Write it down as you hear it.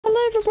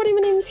Hello everybody, my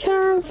name is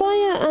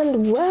Kiahonfire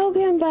and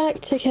welcome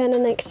back to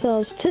Conan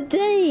Exiles.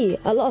 Today,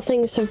 a lot of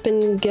things have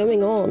been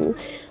going on.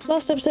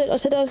 Last episode I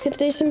said I was going to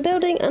do some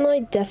building and I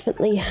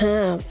definitely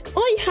have.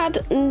 I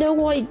had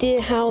no idea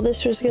how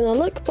this was going to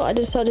look, but I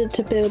decided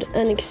to build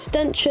an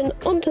extension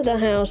onto the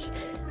house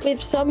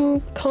with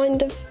some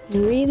kind of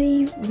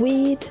really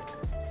weird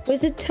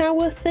wizard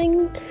tower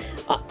thing.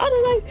 I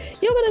don't know,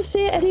 you're going to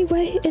see it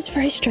anyway, it's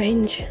very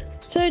strange.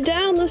 So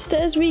down the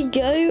stairs we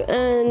go,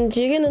 and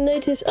you're gonna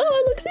notice,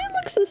 oh, it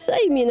looks the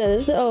same, you know.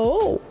 There's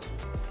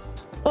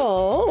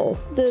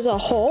there's a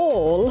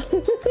hole.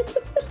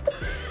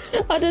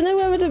 I don't know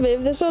whether to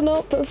move this or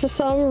not, but for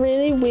some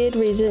really weird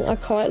reason, I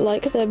quite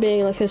like there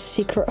being like a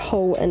secret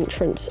hole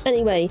entrance.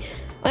 Anyway,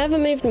 I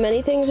haven't moved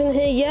many things in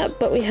here yet,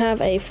 but we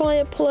have a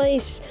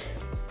fireplace.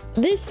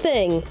 This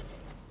thing.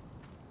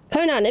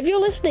 Conan, if you're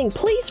listening,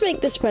 please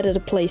make this better to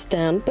place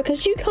down,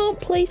 because you can't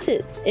place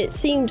it. It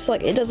seems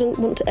like it doesn't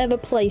want to ever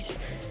place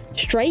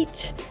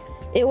straight.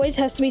 It always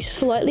has to be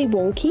slightly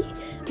wonky.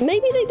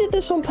 Maybe they did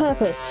this on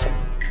purpose,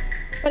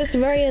 but it's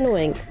very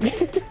annoying.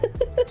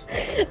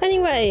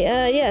 Anyway,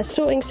 yeah,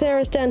 sorting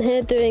Sarah's down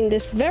here doing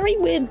this very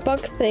weird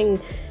bug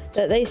thing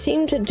that they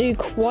seem to do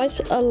quite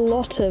a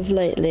lot of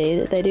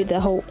lately. They do the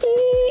whole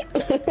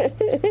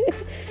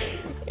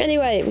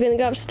Anyway, we're gonna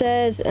go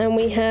upstairs and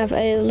we have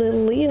a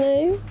little, you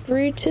know,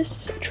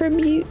 Brutus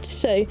tribute.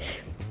 So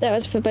that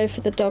was for both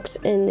of the dogs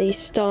in the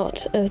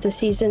start of the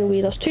season.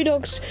 We lost two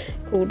dogs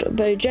called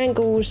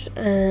Bojangles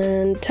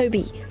and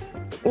Toby.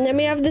 And then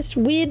we have this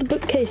weird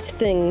bookcase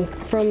thing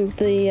from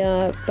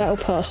the battle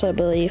pass, I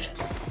believe.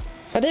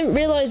 I didn't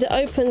realise it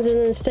opens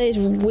and then stays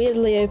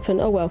weirdly open.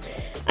 Oh well.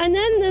 And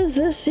then there's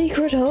the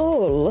secret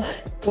hole.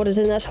 What is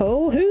in that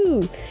hole?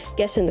 Who?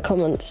 Guess in the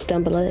comments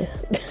down below.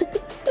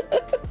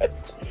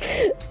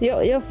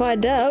 You'll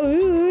find out.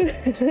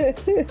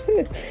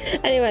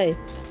 Anyway,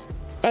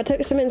 I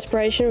took some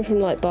inspiration from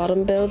like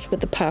Barden builds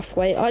with the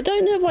pathway. I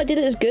don't know if I did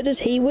it as good as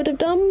he would have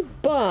done,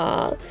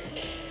 but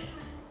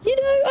you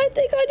know, I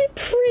think I did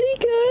pretty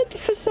good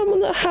for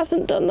someone that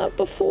hasn't done that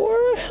before,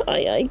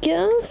 I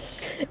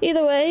guess.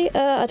 Either way,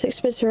 I took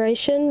some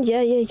inspiration.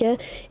 Yeah.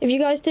 If you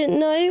guys didn't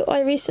know, I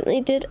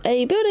recently did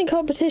a building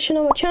competition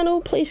on my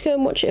channel. Please go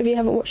and watch it if you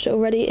haven't watched it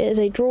already. It is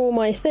a draw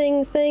my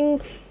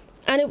thing.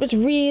 And it was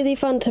really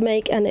fun to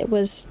make, and it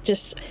was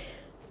just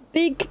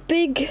big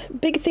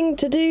thing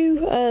to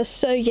do.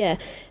 So yeah.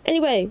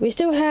 Anyway, we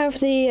still have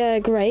the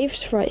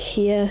graves right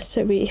here.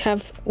 So we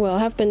have, well, I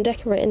have been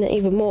decorating it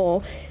even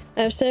more.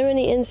 I have so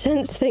many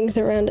incense things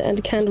around it and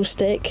a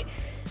candlestick.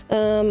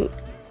 And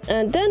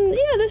then,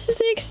 yeah, this is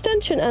the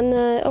extension. And,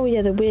 oh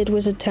yeah, the weird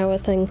wizard tower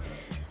thing.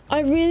 I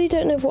really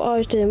don't know what I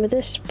was doing with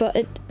this, but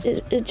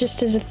it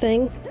just is a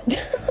thing.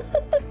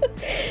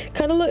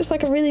 Kind of looks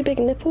like a really big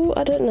nipple,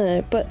 I don't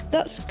know, but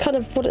that's kind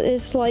of what it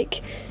is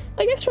like.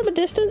 I guess from a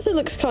distance it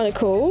looks kind of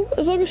cool,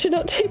 as long as you're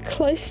not too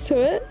close to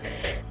it.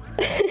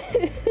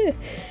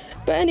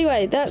 But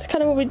anyway, that's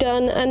kind of what we've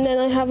done, and then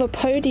I have a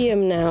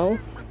podium now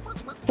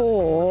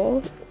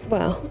for,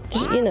 well,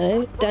 just, you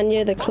know,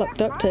 Daniel the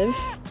Cluckductive.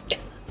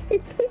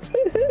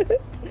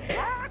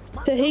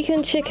 So he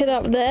can chick it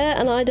up there,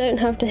 and I don't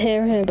have to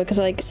hear him because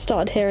I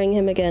started hearing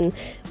him again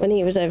when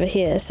he was over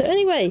here. So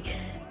anyway,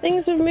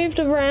 things have moved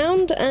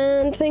around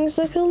and things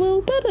look a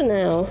little better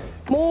now.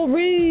 More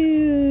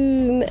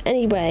room!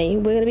 Anyway,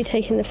 we're going to be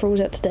taking the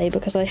thralls out today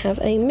because I have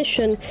a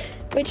mission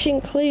which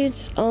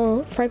includes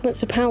our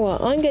fragments of power.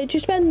 I'm going to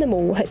spend them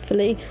all,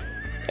 hopefully,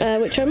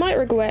 which I might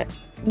regret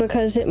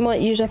because it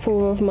might use up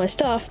all of my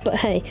stuff, but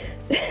hey.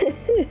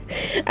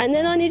 And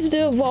then I need to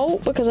do a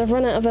vault because I've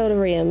run out of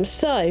Elderium.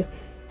 So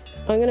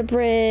I'm going to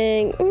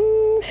bring...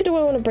 who do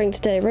I want to bring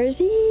today?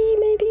 Rosie,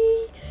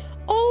 maybe?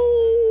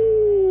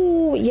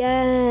 Oh,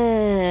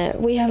 yeah.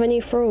 We have a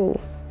new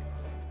thrall.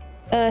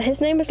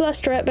 His name was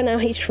Lestret, but now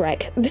he's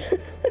Shrek.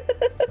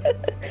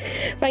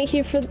 Thank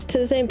you to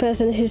the same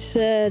person who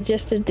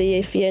suggested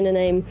the Fiona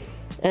name,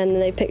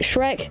 and they picked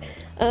Shrek.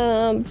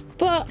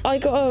 But I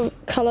gotta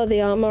colour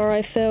the armour,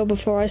 I feel,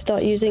 before I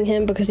start using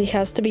him because he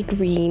has to be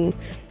green.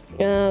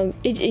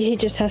 He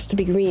just has to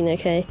be green,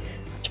 okay?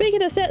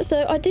 Speaking of sets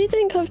though, I do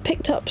think I've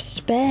picked up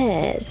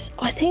spares.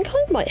 I think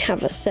I might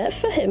have a set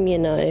for him, you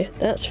know.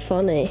 That's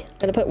funny.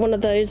 Gonna put one of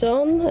those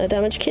on, a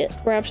damage kit.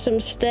 Grab some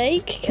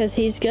steak, because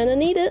he's gonna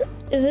need it.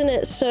 Isn't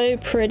it so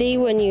pretty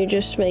when you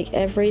just make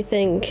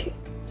everything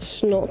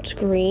snot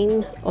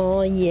green?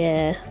 Oh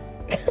yeah.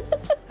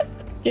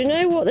 Do you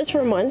know what this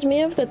reminds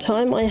me of? The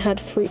time I had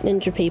Fruit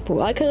Ninja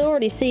people. I can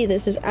already see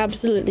this is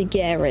absolutely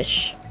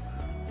garish.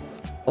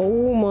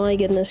 Oh my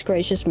goodness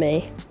gracious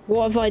me.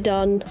 What have I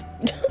done?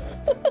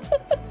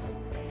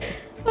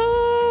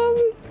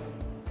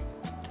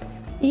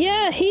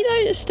 Yeah, he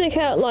don't stick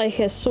out like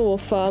a sore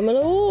thumb at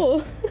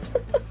all.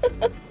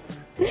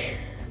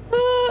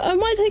 I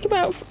might take him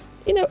out,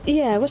 you know,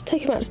 yeah, let's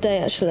take him out today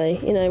actually.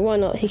 You know, why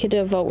not? He could do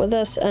a vault with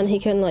us and he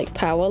can like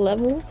power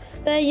level.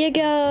 There you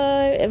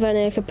go. If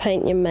only I could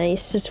paint your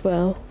mace as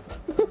well.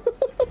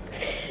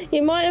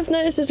 You might have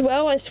noticed as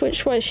well, I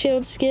switched my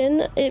shield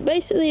skin. It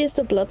basically is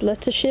the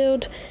Bloodletter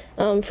shield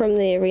from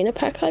the arena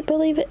pack, I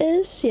believe it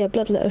is. Yeah,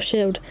 Bloodletter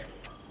shield.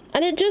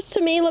 And it just,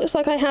 to me, looks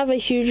like I have a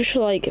huge,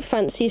 like,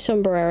 fancy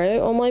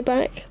sombrero on my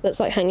back that's,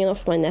 like, hanging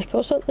off my neck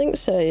or something.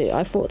 So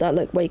I thought that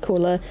looked way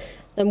cooler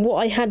than what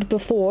I had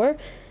before.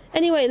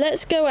 Anyway,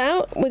 let's go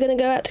out. We're going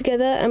to go out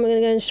together and we're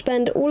going to go and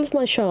spend all of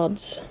my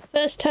shards.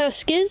 First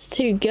task is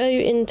to go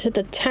into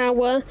the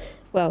tower.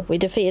 Well, we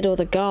defeated all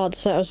the guards,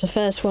 so that was the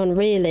first one,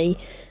 really.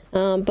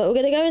 But we're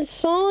going to go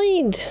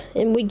inside.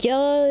 In we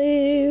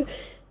go.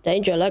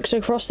 Danger lurks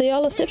across the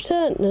Isle of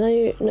Sifter.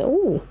 No, no.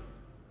 Ooh.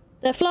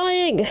 They're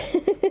flying!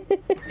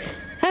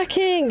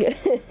 Hacking!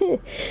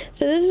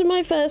 So this is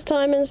my first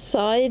time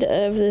inside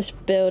of this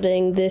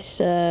building, this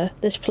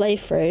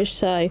playthrough,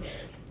 so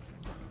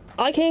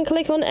I can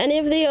click on any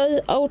of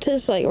the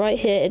altars, like right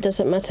here. It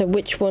doesn't matter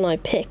which one I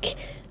pick.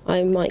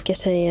 I might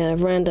get a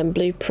random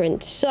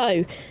blueprint.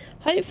 So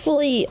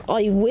hopefully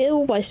I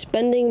will by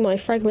spending my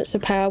Fragments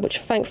of Power, which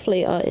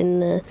thankfully are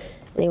in there.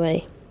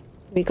 Anyway,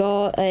 we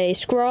got a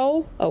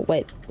scroll. Oh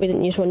wait, we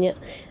didn't use one yet.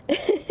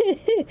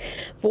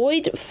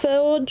 Void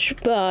Forge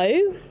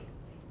Bow.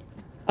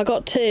 I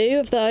got 2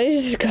 of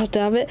those. God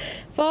damn it.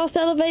 Fast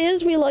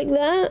elevators, we like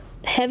that.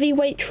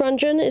 Heavyweight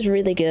truncheon is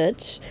really good.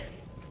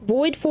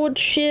 Void Forge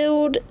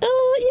Shield.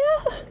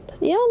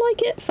 Yeah, I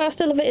like it.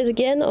 Fast elevators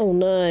again. Oh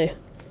no.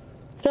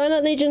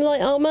 Silent Legion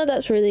Light Armor,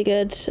 that's really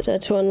good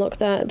to unlock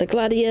that. The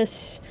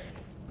Gladius.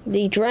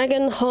 The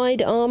Dragon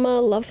Hide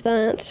Armor, love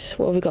that.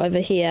 What have we got over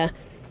here?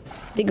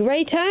 The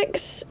Great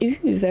Axe. Ooh,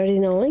 very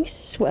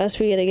nice. What else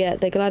are we gonna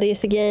get? The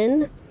Gladius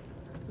again.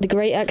 The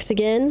Great Axe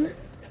again.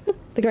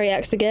 The Great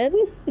Axe again.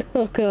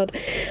 Oh god.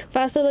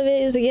 Fast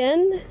elevators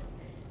again.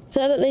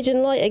 Silent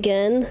Legion Light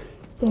again.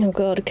 Oh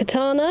god.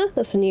 Katana,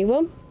 that's a new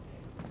one.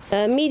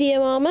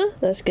 Medium armor,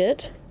 that's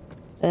good.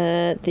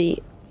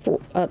 The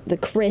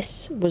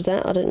Chris, was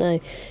that? I don't know.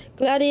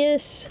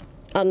 Gladius.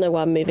 I don't know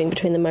why I'm moving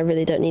between them, I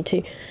really don't need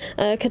to.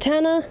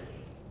 Katana.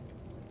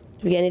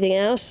 Do we get anything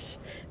else?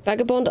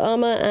 Vagabond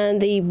armor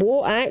and the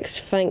War Axe,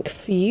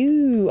 thank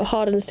you.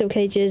 Hardened Steel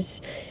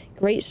Cages.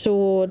 Great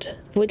Sword.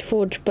 Void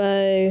Forge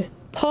Bow.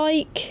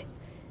 Pike.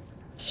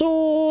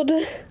 Sword.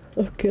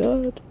 Oh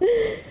god.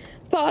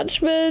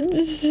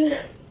 Parchments.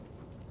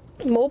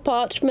 More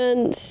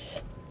parchments.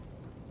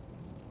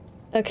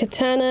 A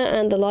katana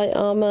and the light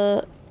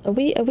armor. Are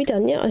we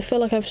done yet? I feel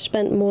like I've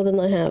spent more than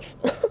I have.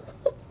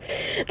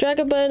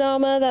 Dragonbone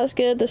armor, that's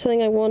good. That's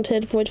something I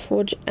wanted. Void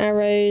Forge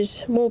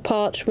arrows. More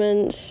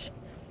parchments.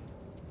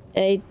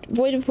 A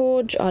Void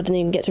Forge. I didn't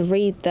even get to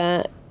read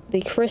that.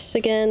 The Chris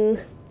again.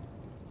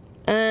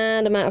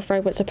 And amount of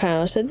Fragments of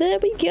Power. So there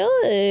we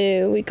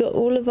go. We got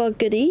all of our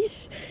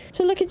goodies.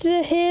 So look at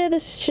here.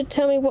 This should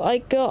tell me what I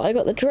got. I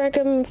got the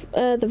dragon,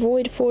 the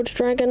Void Forge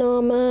dragon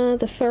armor,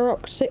 the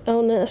Ferox.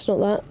 Oh no, that's not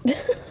that.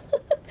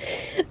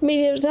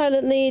 Medium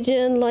Silent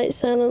Legion, Light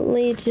Silent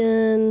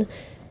Legion.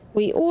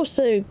 We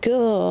also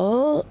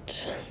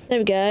got. There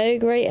we go.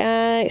 Great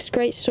Axe,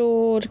 Great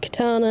Sword,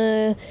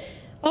 Katana.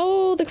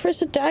 Oh, the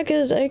Crystal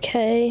Daggers.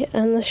 Okay,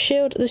 and the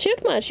shield. The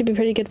shield might actually be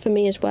pretty good for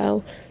me as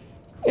well.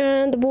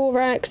 And the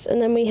War Axe,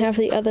 and then we have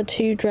the other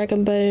 2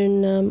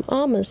 Dragonbone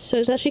armors. So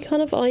it's actually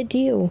kind of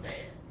ideal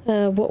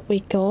what we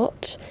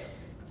got.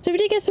 So we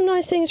did get some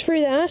nice things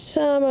through that.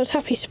 I was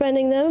happy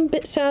spending them. A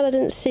bit sad I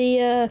didn't see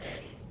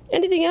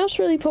anything else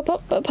really pop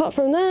up, but apart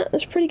from that,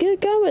 it's pretty good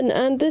going.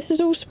 And this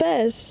is all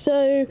spares,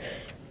 so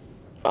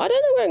I don't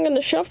know where I'm going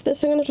to shove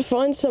this. I'm going to have to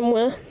find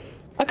somewhere.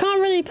 I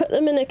can't really put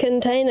them in a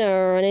container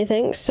or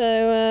anything,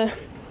 so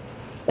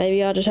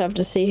maybe I'll just have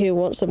to see who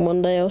wants them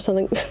one day or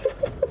something.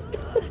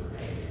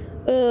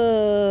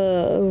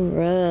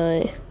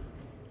 Alright.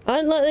 I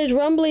don't like those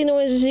rumbly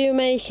noises you're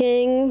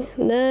making.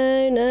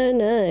 No, no,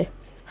 no.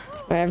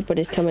 Alright,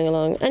 everybody's coming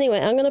along. Anyway,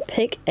 I'm gonna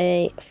pick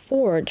a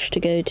forge to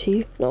go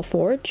to. Not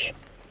forge.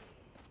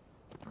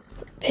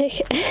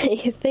 Pick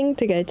a thing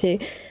to go to.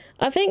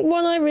 I think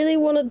one I really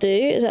want to do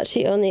is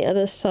actually on the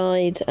other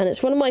side, and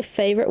it's one of my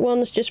favourite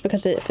ones just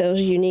because it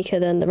feels uniquer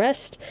than the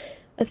rest.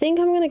 I think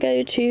I'm going to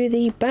go to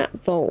the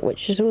Bat Vault,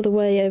 which is all the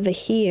way over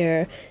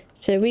here.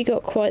 So we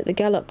got quite the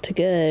gallop to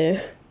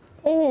go.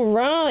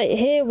 Alright,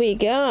 here we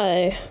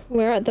go.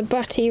 We're at the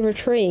Batty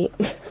Retreat.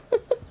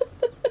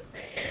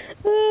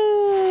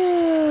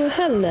 Oh,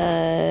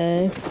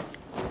 hello.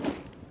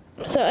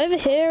 So over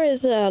here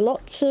is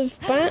lots of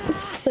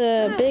bats.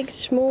 Big,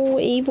 small,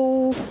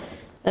 evil,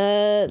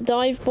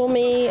 dive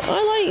bomby.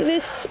 I like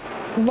this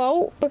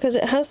vault because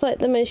it has like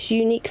the most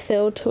unique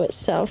feel to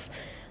itself.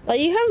 Like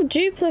you have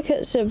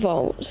duplicates of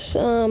vaults,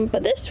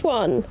 but this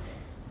one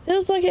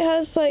feels like it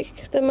has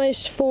like the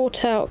most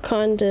thought out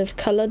kind of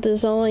colour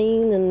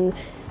design and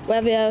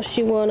whatever else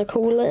you want to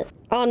call it.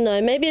 Oh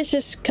no, maybe it's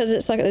just because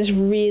it's like this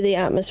really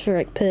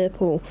atmospheric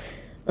purple.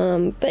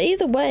 But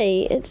either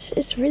way,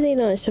 it's really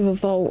nice of a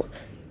vault.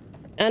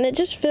 And it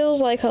just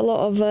feels like a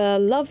lot of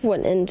love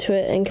went into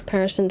it in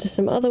comparison to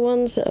some other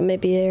ones that are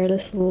maybe a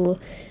little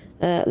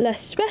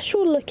less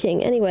special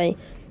looking. Anyway,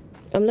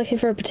 I'm looking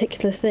for a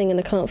particular thing and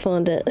I can't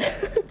find it.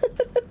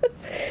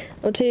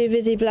 or too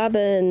busy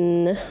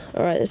blabbing.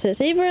 Alright, so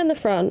it's either in the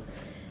front,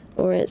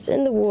 or it's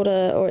in the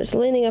water, or it's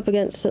leaning up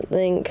against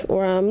something,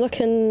 or I'm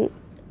looking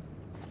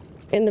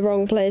in the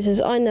wrong places.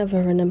 I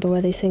never remember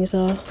where these things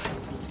are.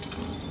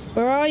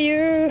 Where are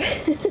you?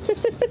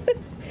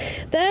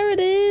 There it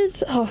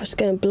is! Oh, it's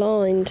going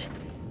blind.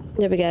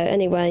 There we go.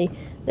 Anyway,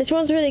 this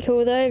one's really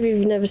cool though, if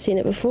you've never seen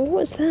it before.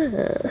 What's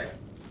that?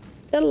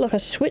 That looked like a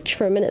switch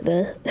for a minute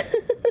there.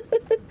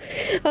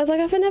 I was like,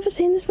 I've never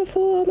seen this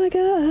before, oh my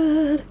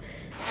god.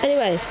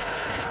 Anyway,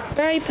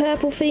 very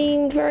purple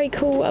themed, very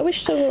cool. I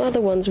wish some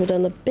other ones were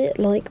done a bit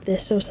like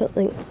this or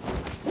something.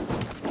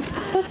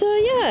 But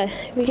yeah,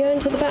 we go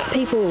into the bat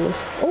people.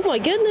 Oh my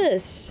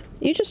goodness!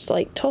 You just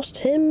like tossed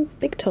him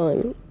big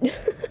time.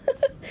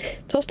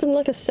 Tossed him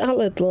like a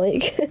salad,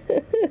 like.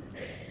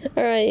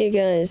 Alright, you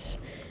guys.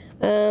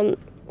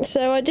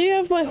 So I do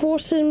have my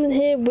horse in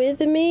here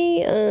with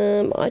me.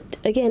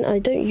 Again, I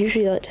don't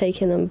usually like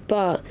taking them,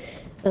 but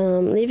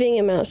leaving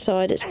him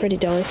outside, it's pretty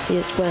dicey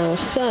as well.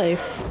 So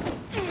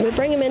we'll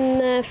bring him in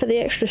there for the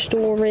extra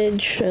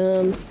storage,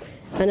 and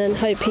then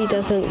hope he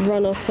doesn't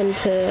run off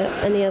into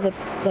any other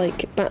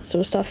like bats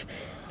or stuff.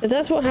 Because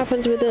that's what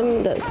happens with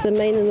them. That's the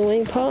main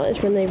annoying part,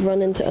 is when they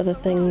run into other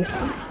things.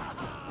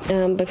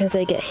 Because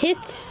they get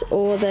hit,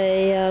 or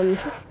they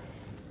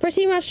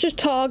pretty much just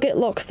target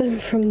lock them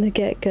from the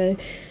get-go.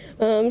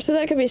 So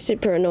that could be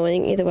super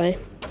annoying either way.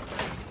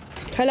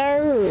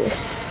 Hello!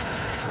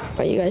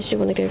 Right, you guys, do you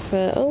want to go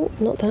for... Oh,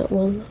 not that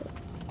one.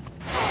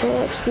 Well,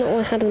 that's not what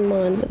I had in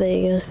mind, but there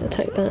you go.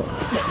 Attack that.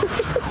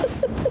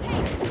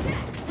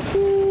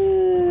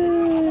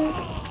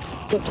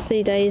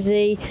 Whoopsie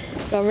daisy.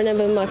 Gotta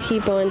remember my key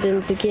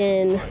bindings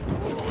again.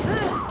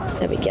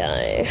 There we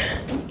go.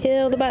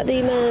 Kill the bat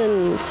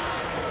demons!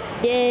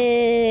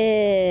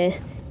 Yeah!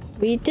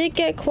 We did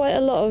get quite a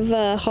lot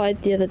of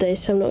hide the other day,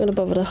 so I'm not going to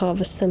bother to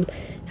harvest them.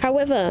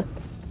 However,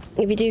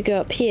 if you do go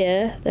up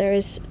here, there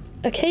is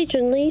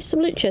occasionally some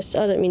loot chests.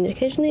 I don't mean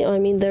occasionally, I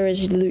mean there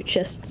is loot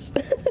chests.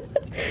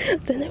 I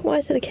don't know why I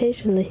said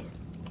occasionally.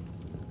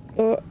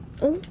 Or,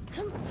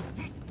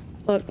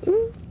 there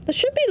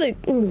should be loot.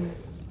 I'm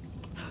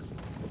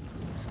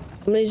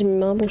losing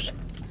my marbles.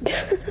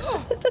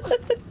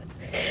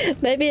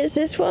 Maybe it's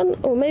this one,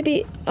 or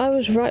maybe I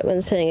was right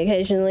when saying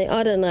occasionally,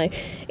 I don't know.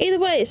 Either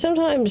way,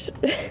 sometimes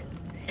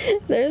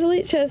there's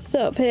loot chests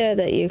up here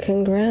that you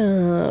can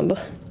grab.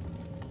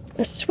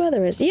 I swear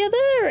there is. Yeah,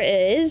 there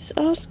it is!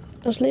 I was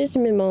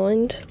losing my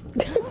mind.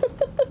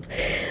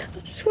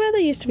 I swear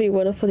there used to be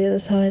one up on the other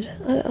side.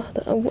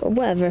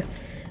 Whatever.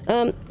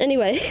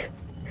 Anyway,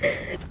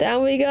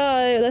 down we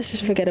go. Let's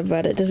just forget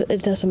about it.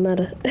 It doesn't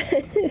matter.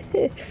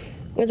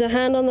 There's a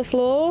hand on the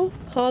floor,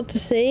 hard to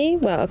see.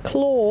 Well, a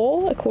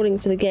claw, according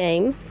to the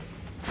game.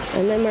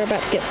 And then we're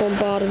about to get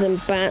bombarded in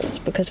bats,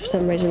 because for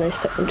some reason they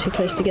stuck them too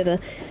close together.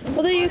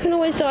 Although you can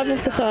always dive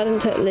off the side and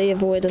totally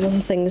avoid a lot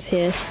of things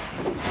here.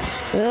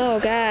 Oh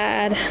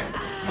god.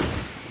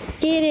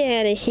 Get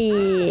out of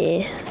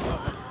here.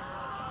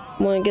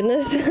 My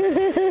goodness.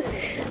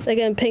 They're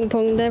getting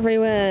ping-ponged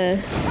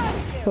everywhere.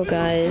 Poor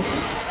guys.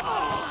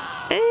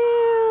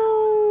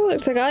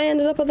 Looks like I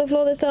ended up on the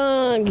floor this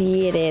time.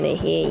 Get out of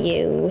here,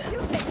 you.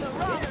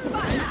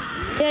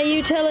 Yeah,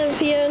 you tell him,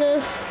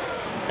 Fiona.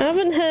 I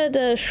haven't heard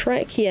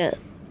Shrek yet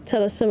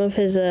tell us some of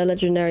his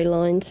legendary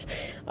lines.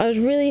 I was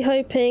really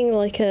hoping,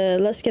 like,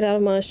 let's get out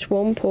of my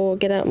swamp, or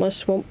get out my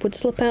swamp would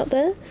slip out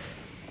there.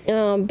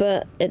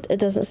 But it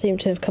doesn't seem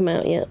to have come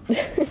out yet.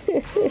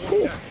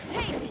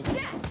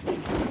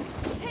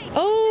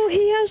 Oh,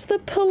 he has the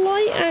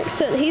polite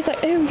accent. He's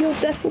like, oh, your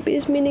death will be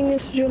as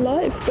meaningless as your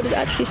life, but it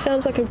actually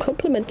sounds like I'm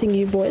complimenting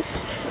you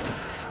voice.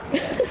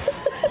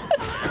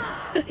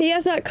 He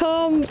has that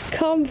calm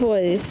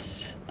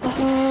voice.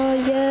 Oh,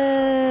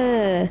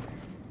 yeah.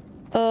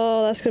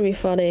 Oh, that's gonna be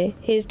funny.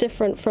 He's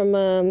different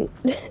from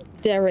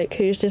Derek,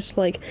 who's just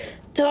like,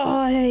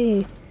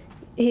 die!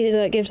 He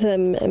like gives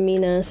them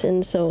mean-ass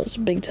insults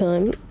big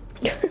time.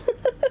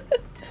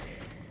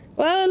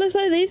 Well, it looks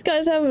like these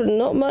guys have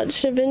not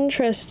much of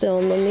interest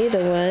on them either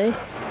way.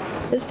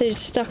 This dude's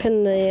stuck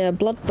in the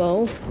blood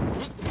bowl.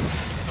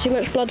 Too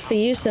much blood for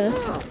you, sir.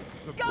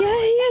 Yeah,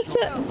 he has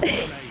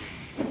that...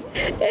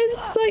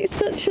 It's like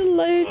such a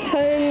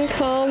low-tone,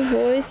 calm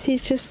voice.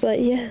 He's just like,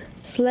 yeah,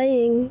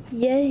 slaying,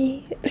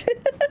 yay.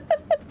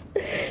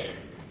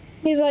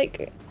 He's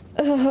like,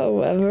 oh,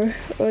 whatever.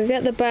 We'll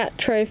get the bat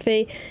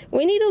trophy.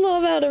 We need a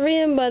lot of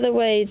Alderium, by the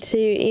way, to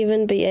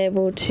even be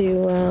able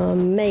to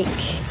make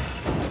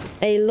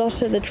a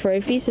lot of the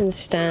trophies and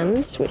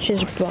stands, which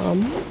is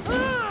bum.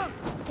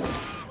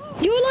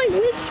 You're like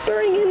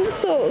whispering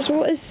insults.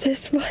 What is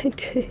this, my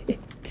dude?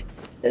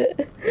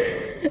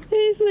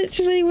 He's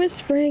literally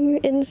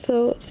whispering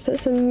insults.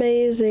 That's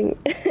amazing.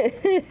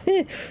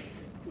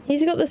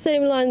 He's got the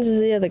same lines as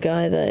the other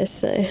guy though,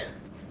 so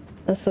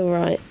that's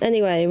alright.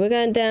 Anyway, we're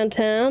going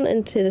downtown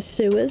into the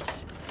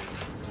sewers,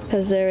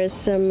 because there is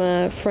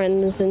some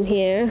friends in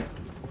here.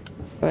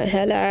 Right,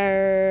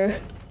 hello.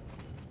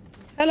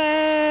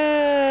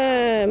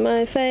 Hello,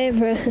 my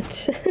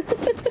favourite.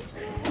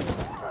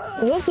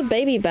 There's lots of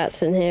baby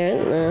bats in here,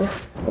 isn't there?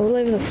 All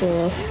over the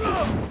floor.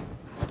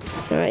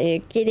 Alright, you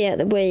get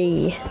out of the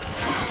way.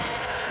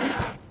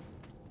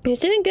 He's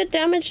doing good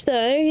damage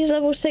though. He's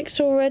level 6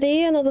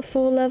 already, another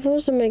 4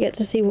 levels, and we get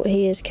to see what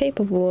he is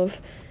capable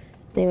of.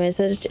 Anyways,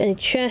 there's any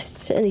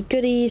chests, any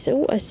goodies.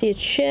 Oh, I see a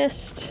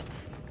chest.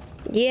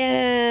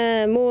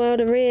 Yeah, more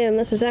Eldarium.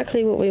 That's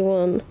exactly what we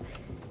want.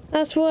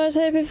 That's what I was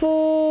hoping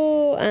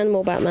for. And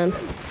more Batman.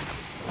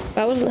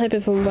 I wasn't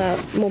hoping for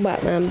more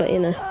Batman, but you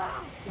know.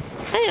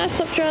 Hey, I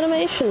stopped your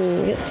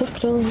animation. Get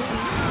sucked on.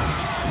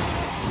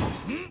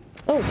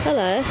 Oh,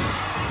 hello.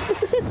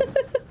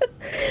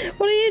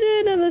 What are you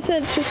doing on this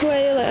edge? Just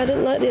where you're like, I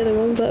didn't like the other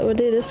one, but we'll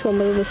do this one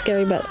with all the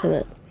scary bats in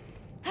it.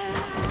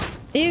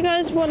 Do you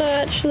guys want to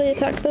actually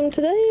attack them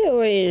today,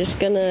 or are you just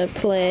gonna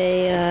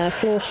play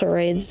floor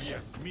charades?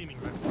 You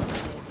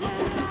got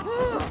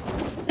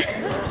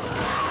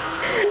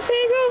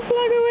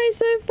flag away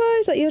so far.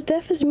 It's like your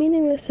death is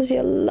meaningless as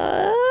your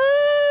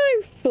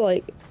life.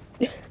 Like.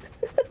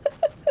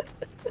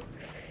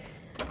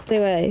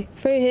 Anyway,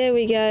 through here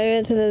we go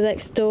into the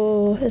next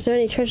door. Is there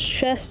any treasure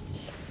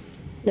chests?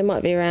 There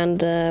might be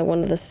around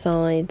one of the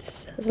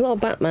sides. There's a lot of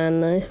Batman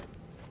though.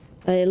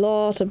 A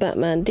lot of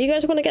Batman. Do you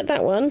guys want to get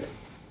that one?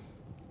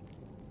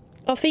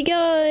 Off he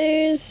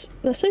goes!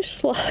 They're so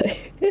slow.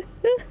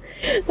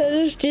 They're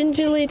just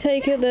gingerly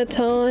taking their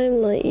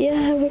time. Like,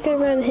 yeah, we go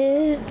around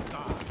here.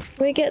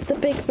 We get the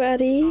big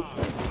baddie.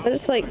 But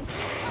it's like...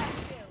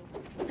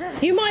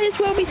 You might as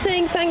well be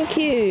saying thank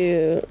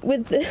you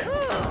with the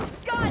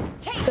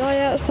guy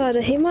outside.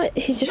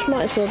 He just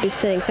might as well be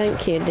saying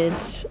thank you,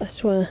 dudes. I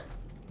swear.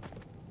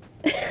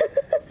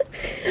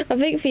 I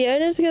think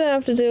Fiona's gonna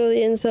have to do all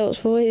the insults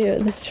for you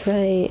at this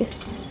rate.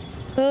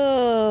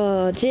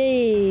 Oh,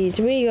 jeez,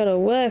 we gotta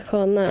work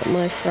on that,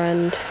 my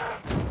friend.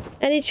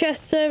 Any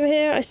chests over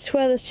here? I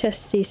swear there's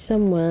chesties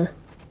somewhere.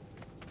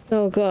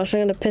 Oh gosh,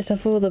 I'm gonna piss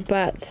off all the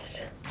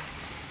bats.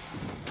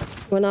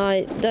 When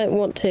I don't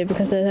want to,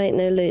 because there ain't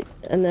no loot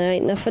and there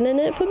ain't nothing in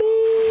it for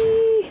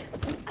me.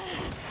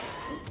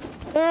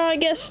 Alright,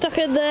 get stuck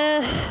in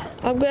there.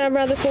 I'm going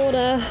around the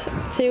corner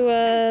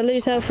to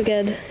lose health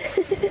again.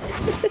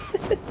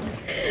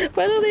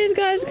 Where do these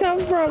guys come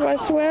from? I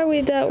swear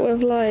we dealt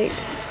with like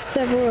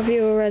several of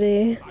you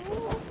already.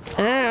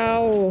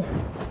 Ow!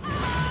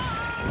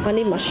 I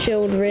need my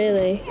shield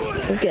really.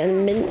 I'm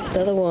getting minced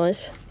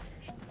otherwise.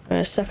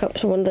 Alright, suck up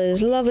some one of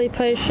those lovely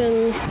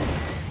potions.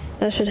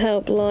 That should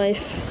help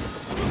life.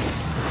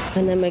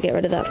 And then we'll get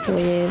rid of that for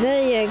you.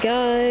 There you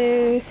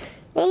go.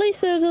 Well, at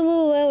least there was a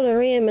little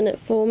Eldarium in it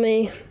for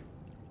me.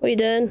 What are you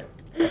doing?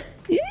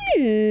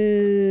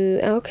 Ooh,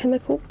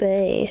 alchemical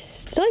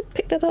base. Did I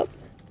pick that up?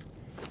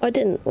 I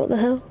didn't. What the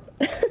hell?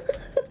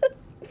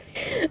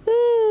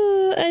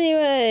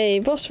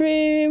 Anyway, boss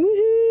room.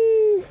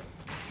 Woohoo!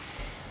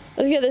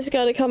 Let's get this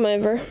guy to come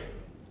over.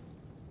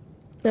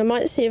 I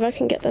might see if I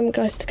can get them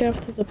guys to go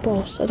after the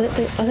boss. I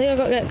think I've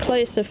got to get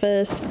closer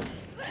first.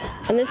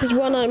 And this is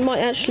one I might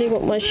actually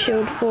want my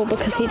shield for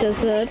because he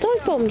does dive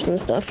bombs and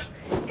stuff.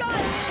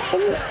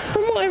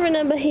 From what I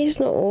remember, he's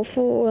not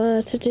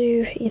awful to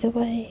do either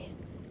way.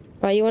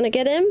 Right, you want to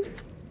get him?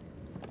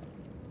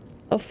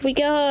 Off we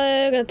go.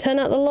 I'm gonna turn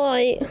out the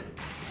light.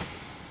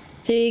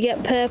 So you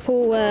get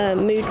purple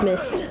mood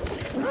mist.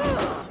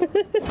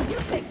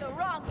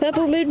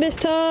 Purple mood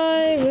mist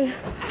time.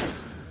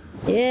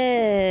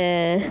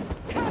 Yeah.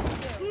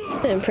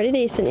 Doing pretty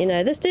decent, you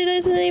know. This dude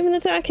isn't even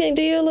attacking.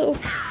 Do your little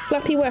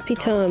flappy wappy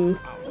time.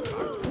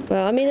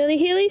 Well, I mean,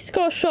 he at least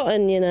got a shot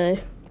in, you know.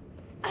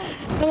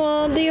 Come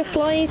on, do your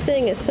flyy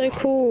thing. It's so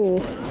cool.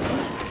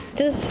 He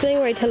does this thing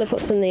where he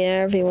teleports in the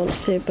air if he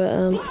wants to,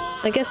 but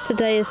I guess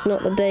today is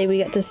not the day we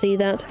get to see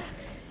that.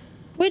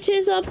 Which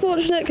is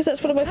unfortunate, because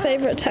that's one of my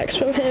favourite attacks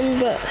from him,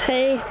 but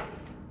hey,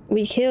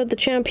 we killed the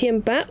champion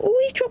bat.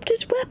 Oh, he dropped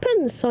his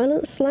weapon!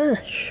 Silent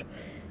Slash.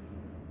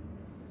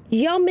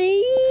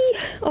 Yummy!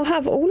 I'll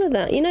have all of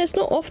that. You know, it's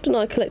not often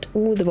I collect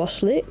all the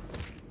boss loot.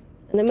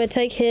 And then we'll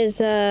take his,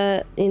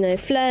 you know,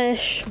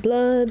 flesh,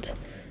 blood,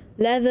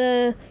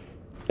 leather,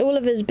 all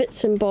of his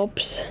bits and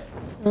bobs.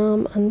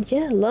 And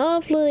yeah,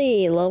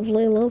 lovely,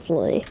 lovely,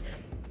 lovely.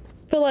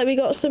 Feel like we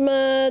got some,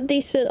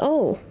 decent...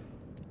 Oh.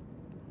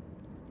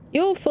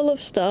 You're full of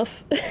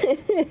stuff.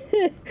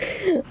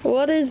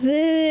 What is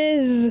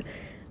this?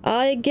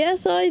 I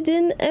guess I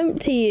didn't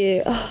empty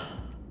you. Oh.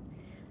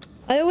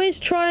 I always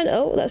try and...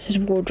 Oh, that's his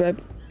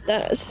wardrobe.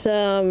 That's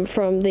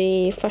from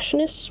the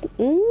Fashionist.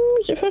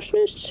 Is it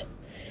Fashionist?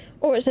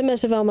 Or it's a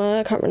mess of armor,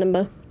 I can't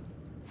remember.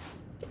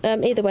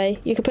 Either way,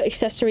 you could put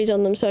accessories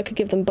on them so I could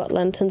give them butt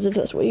lanterns if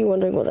that's what you're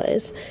wondering what that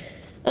is.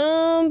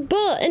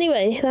 But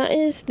anyway, that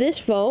is this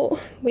vault.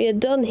 We are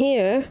done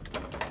here.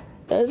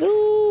 That's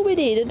all we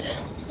needed.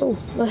 Oh,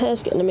 my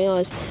hair's getting in my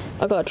eyes.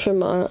 I gotta trim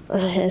my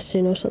hair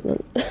soon or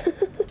something.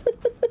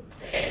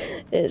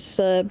 It's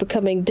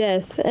becoming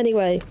death.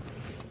 Anyway.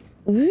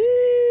 Woo!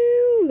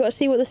 We gotta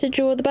see what the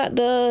sigil of the bat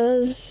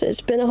does.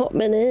 It's been a hot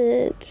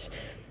minute.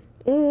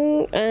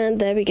 And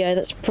there we go.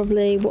 That's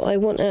probably what I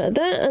want out of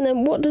that. And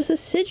then what does the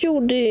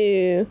sigil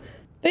do?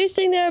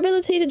 Boosting their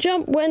ability to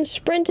jump when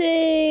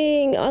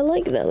sprinting. I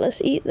like that.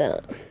 Let's eat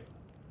that.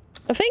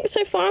 I think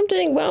so far I'm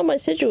doing well on my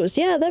sigils.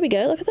 Yeah, there we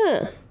go. Look at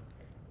that.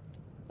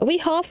 Are we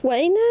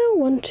halfway now?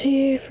 1,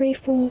 2, 3,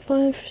 4,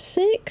 5,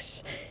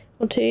 6.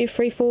 1, 2,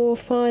 3, 4,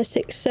 5,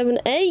 6, 7,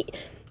 8.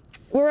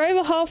 We're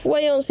over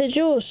halfway on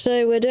sigils,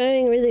 so we're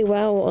doing really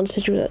well on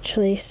sigils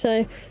actually.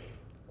 So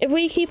if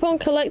we keep on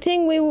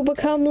collecting, we will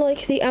become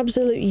like the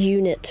absolute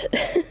unit.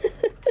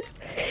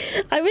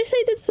 I wish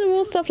I did some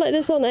more stuff like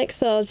this on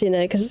Exiles, you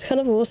know, because it's kind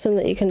of awesome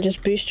that you can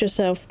just boost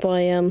yourself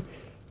by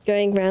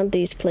going around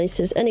these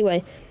places.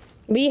 Anyway,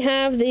 we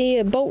have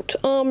the Bolt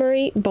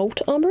Armory.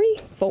 Bolt Armory?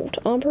 Vault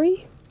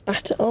Armory?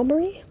 Bat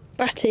Armory?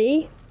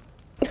 Batty?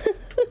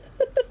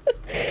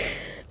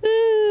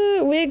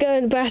 We're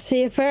going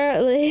batty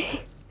apparently.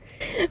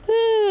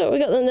 We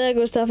got the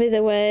Nurgle stuff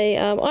either way.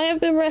 I have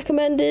been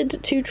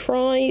recommended to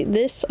try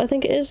this, I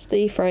think it is,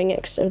 the Throwing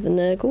X of the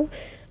Nurgle.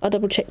 I'll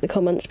double check the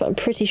comments, but I'm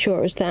pretty sure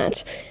it was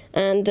that.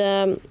 And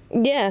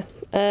yeah,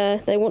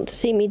 they want to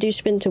see me do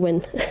spin to win.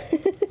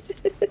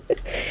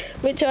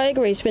 Which I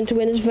agree, spin to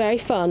win is very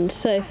fun,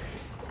 so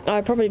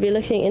I'll probably be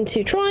looking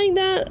into trying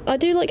that. I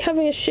do like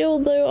having a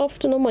shield though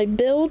often on my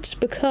builds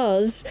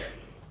because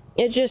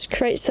it just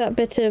creates that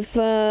bit of,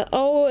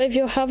 oh, if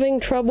you're having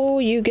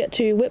trouble, you get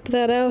to whip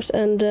that out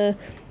and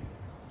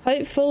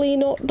hopefully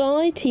not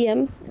die,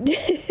 TM.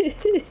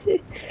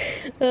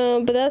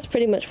 But that's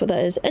pretty much what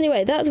that is.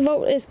 Anyway, that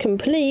vault is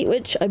complete,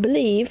 which I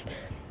believe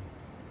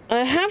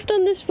I have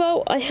done this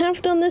vault. I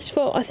have done this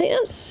vault. I think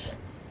that's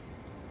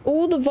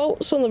all the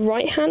vaults on the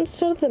right-hand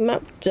side of the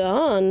map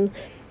done.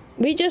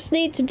 We just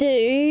need to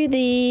do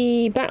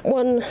the bat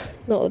one,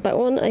 not the bat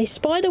one, a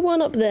spider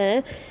one up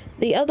there.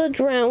 The other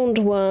drowned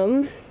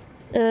one,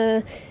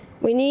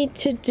 we need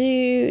to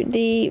do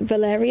the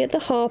Valeria, the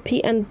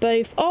Harpy, and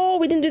both. Oh,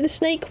 we didn't do the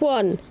snake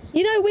one.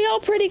 You know, we are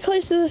pretty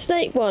close to the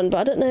snake one, but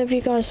I don't know if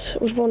you guys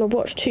would want to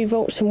watch 2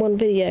 vaults in one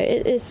video.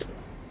 It is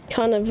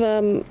kind of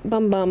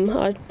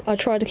bum. I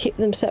try to keep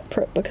them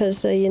separate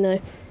because, you know,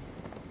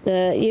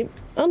 I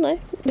don't know,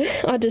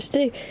 I just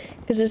do.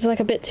 Because it's like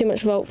a bit too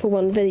much vault for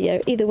one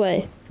video. Either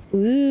way.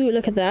 Ooh,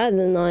 look at that in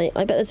the night.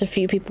 I bet there's a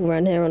few people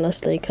around here,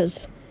 honestly,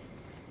 because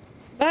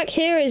back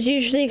here is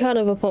usually kind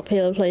of a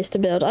popular place to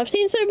build. I've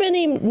seen so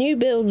many new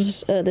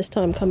builds this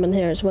time come in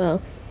here as well.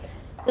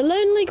 The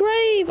Lonely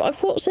Grave! I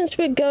thought since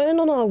we're going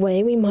on our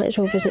way, we might as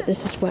well visit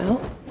this as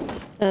well.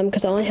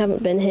 Because I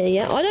haven't been here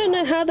yet. I don't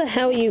know how the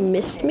hell you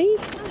missed me.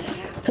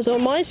 Because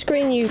on my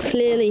screen you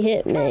clearly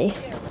hit me.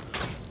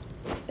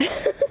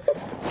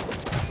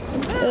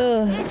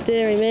 Oh,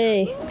 dearie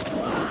me.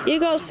 You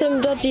got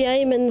some dodgy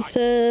aiming,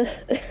 sir.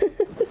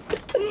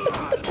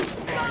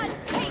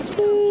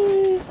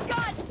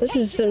 This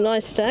is some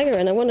nice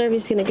staggering. I wonder if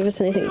he's going to give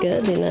us anything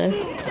good, you know.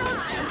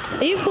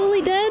 Are you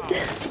fully dead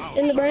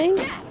in the brain?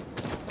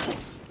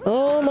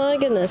 Oh my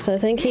goodness, I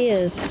think he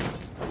is.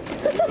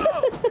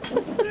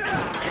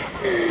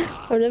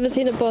 I've never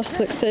seen a boss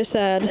look so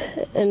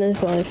sad in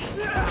his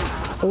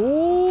life.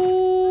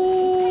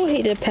 Ooh,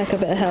 he did peck a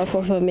bit of health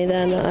off of me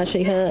then. That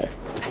actually hurt.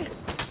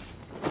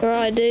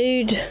 Alright,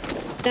 dude.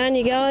 Down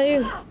you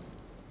go.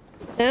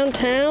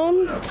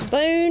 Downtown.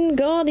 Bone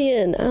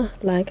Guardian. Ah,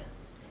 lag.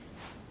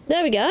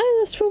 There we go.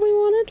 That's what we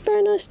wanted.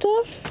 Very nice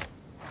stuff.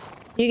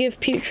 You give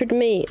putrid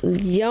meat.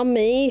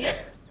 Yummy.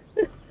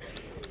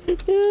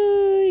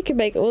 You could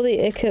make all the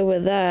ichor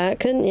with that,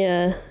 couldn't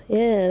you?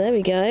 Yeah, there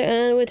we go.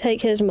 And we'll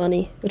take his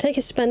money. We'll take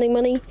his spending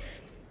money.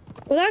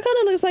 Well, that kind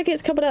of looks like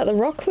it's coming out of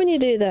the rock when you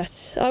do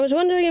that. I was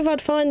wondering if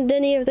I'd find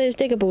any of those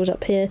diggables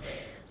up here.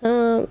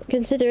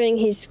 Considering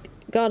he's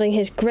guarding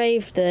his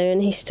grave though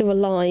and he's still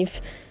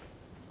alive,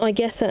 I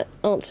guess that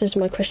answers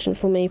my question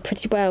for me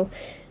pretty well.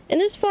 In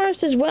this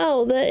forest as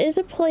well, there is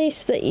a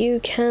place that you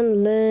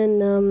can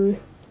learn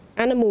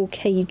animal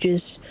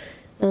cages,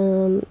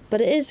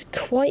 but it is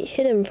quite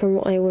hidden from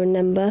what I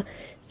remember.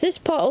 Is this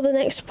part or the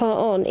next part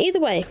on?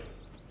 Either way,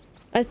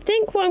 I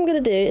think what I'm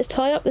going to do is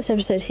tie up this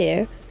episode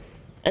here,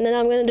 and then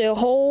I'm going to do a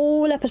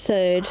whole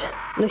episode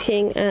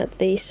looking at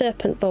the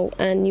Serpent Vault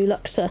and New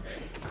Luxor.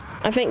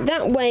 I think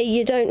that way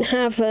you don't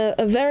have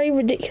a very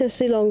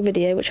ridiculously long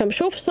video, which I'm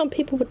sure for some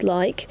people would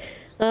like,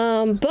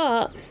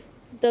 but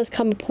does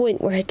come a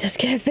point where it does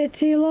get a bit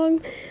too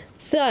long.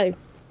 So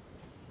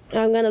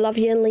I'm going to love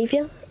you and leave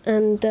you,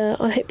 and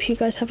I hope you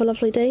guys have a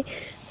lovely day.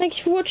 Thank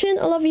you for watching.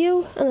 I love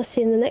you, and I'll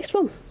see you in the next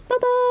one. Bye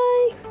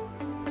bye.